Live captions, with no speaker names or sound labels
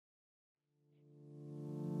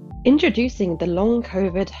Introducing the Long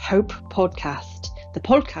COVID Hope podcast, the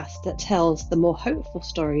podcast that tells the more hopeful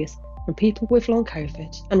stories from people with long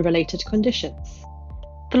COVID and related conditions.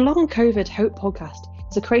 The Long COVID Hope podcast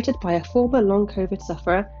is created by a former long COVID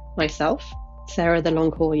sufferer, myself, Sarah the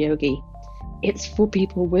Long Haul Yogi. It's for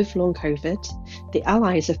people with long COVID, the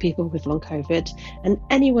allies of people with long COVID, and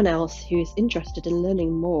anyone else who is interested in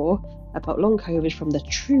learning more about long COVID from the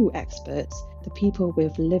true experts, the people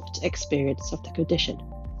with lived experience of the condition.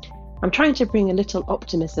 I'm trying to bring a little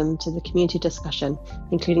optimism to the community discussion,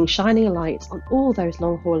 including shining a light on all those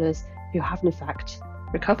long haulers who have in fact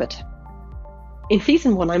recovered. In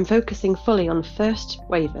season 1, I'm focusing fully on first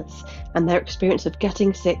wavers and their experience of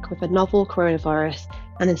getting sick with a novel coronavirus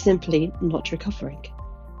and then simply not recovering.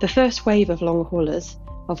 The first wave of long haulers,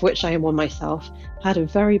 of which I am one myself, had a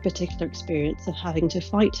very particular experience of having to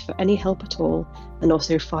fight for any help at all and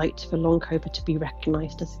also fight for long COVID to be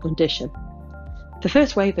recognised as a condition. The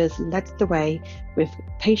first wavers led the way with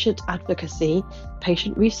patient advocacy,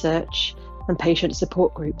 patient research, and patient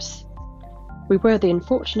support groups. We were the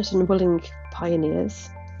unfortunate and willing pioneers,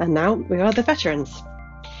 and now we are the veterans.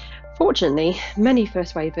 Fortunately, many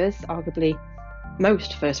first wavers, arguably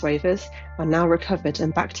most first wavers, are now recovered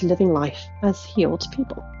and back to living life as healed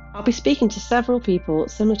people. I'll be speaking to several people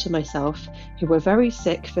similar to myself who were very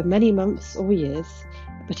sick for many months or years,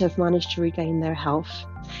 but have managed to regain their health.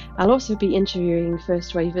 I'll also be interviewing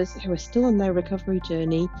first wavers who are still on their recovery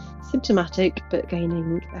journey, symptomatic but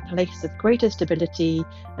gaining a place of greater stability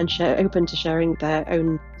and open to sharing their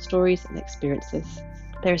own stories and experiences.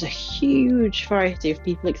 There's a huge variety of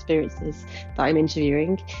people experiences that I'm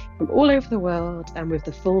interviewing from all over the world and with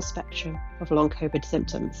the full spectrum of long COVID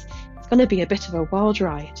symptoms. It's going to be a bit of a wild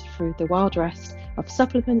ride through the wild west of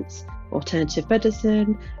supplements, alternative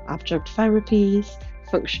medicine, adjunct therapies,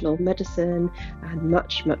 functional medicine, and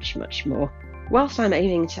much, much, much more. Whilst I'm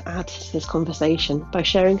aiming to add to this conversation by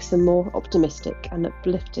sharing some more optimistic and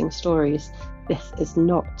uplifting stories, this is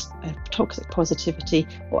not a toxic positivity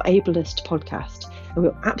or ableist podcast, and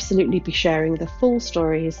we'll absolutely be sharing the full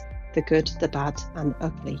stories, the good, the bad, and the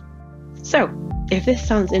ugly. So, if this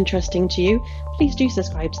sounds interesting to you, please do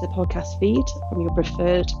subscribe to the podcast feed from your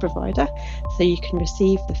preferred provider so you can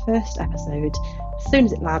receive the first episode as soon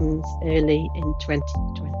as it lands early in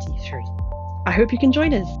 2023. I hope you can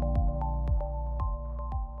join us.